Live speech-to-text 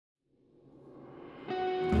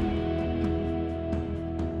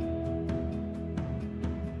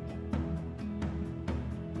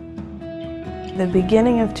the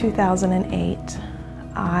beginning of 2008,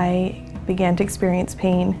 I began to experience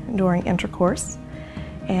pain during intercourse.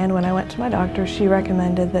 And when I went to my doctor, she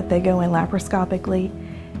recommended that they go in laparoscopically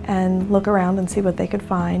and look around and see what they could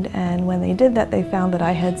find. And when they did that, they found that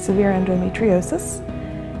I had severe endometriosis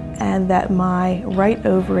and that my right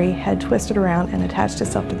ovary had twisted around and attached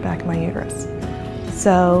itself to the back of my uterus.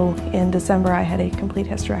 So in December, I had a complete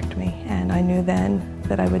hysterectomy, and I knew then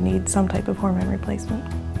that I would need some type of hormone replacement.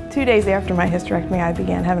 2 days after my hysterectomy, I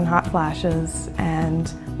began having hot flashes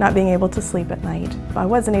and not being able to sleep at night. I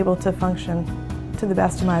wasn't able to function to the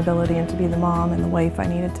best of my ability and to be the mom and the wife I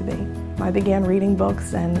needed to be. I began reading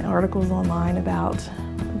books and articles online about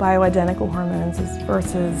bioidentical hormones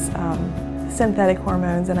versus synthetic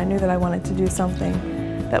hormones, and I knew that I wanted to do something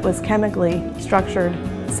that was chemically structured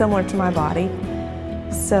similar to my body.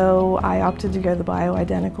 So I opted to go the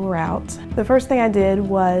bioidentical route. The first thing I did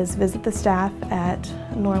was visit the staff at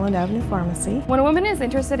Norland Avenue Pharmacy. When a woman is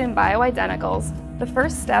interested in bioidenticals, the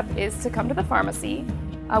first step is to come to the pharmacy.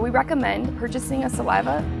 We recommend purchasing a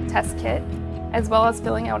saliva test kit as well as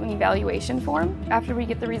filling out an evaluation form. After we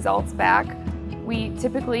get the results back, we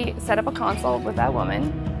typically set up a consult with that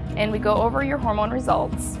woman and we go over your hormone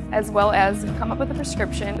results as well as come up with a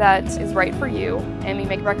prescription that is right for you, and we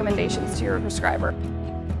make recommendations to your prescriber.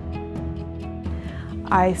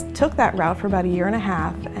 I took that route for about 1.5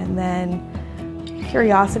 years, and then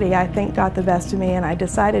curiosity, I think, got the best of me, and I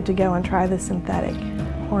decided to go and try the synthetic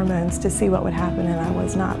hormones to see what would happen, and I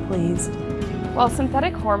was not pleased. While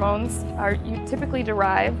synthetic hormones are typically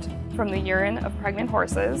derived from the urine of pregnant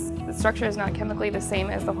horses, the structure is not chemically the same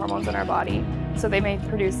as the hormones in our body, so they may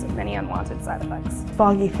produce many unwanted side effects.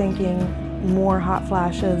 Foggy thinking, more hot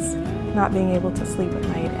flashes, not being able to sleep at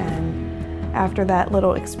night, and after that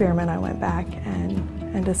little experiment I went back and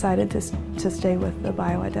decided to stay with the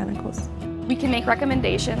bioidenticals. We can make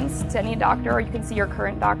recommendations to any doctor, or you can see your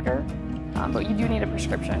current doctor, but you do need a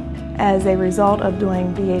prescription. As a result of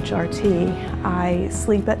doing BHRT, I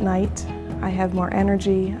sleep at night, I have more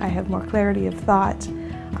energy, I have more clarity of thought,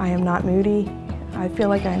 I am not moody, I feel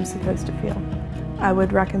like I am supposed to feel. I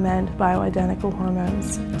would recommend bioidentical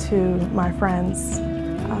hormones to my friends,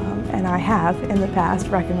 and I have in the past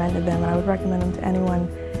recommended them, and I would recommend them to anyone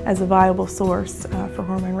as a viable source for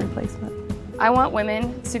hormone replacement. I want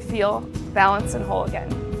women to feel balanced and whole again.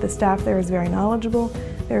 The staff there is very knowledgeable,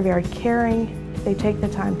 they're very caring, they take the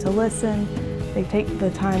time to listen, they take the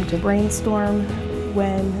time to brainstorm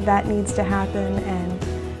when that needs to happen, and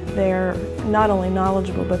they're not only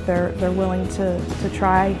knowledgeable, but they're willing to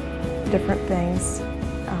try different things.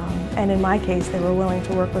 And in my case, they were willing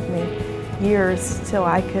to work with me years till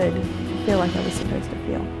I could feel like I was supposed to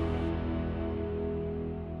feel.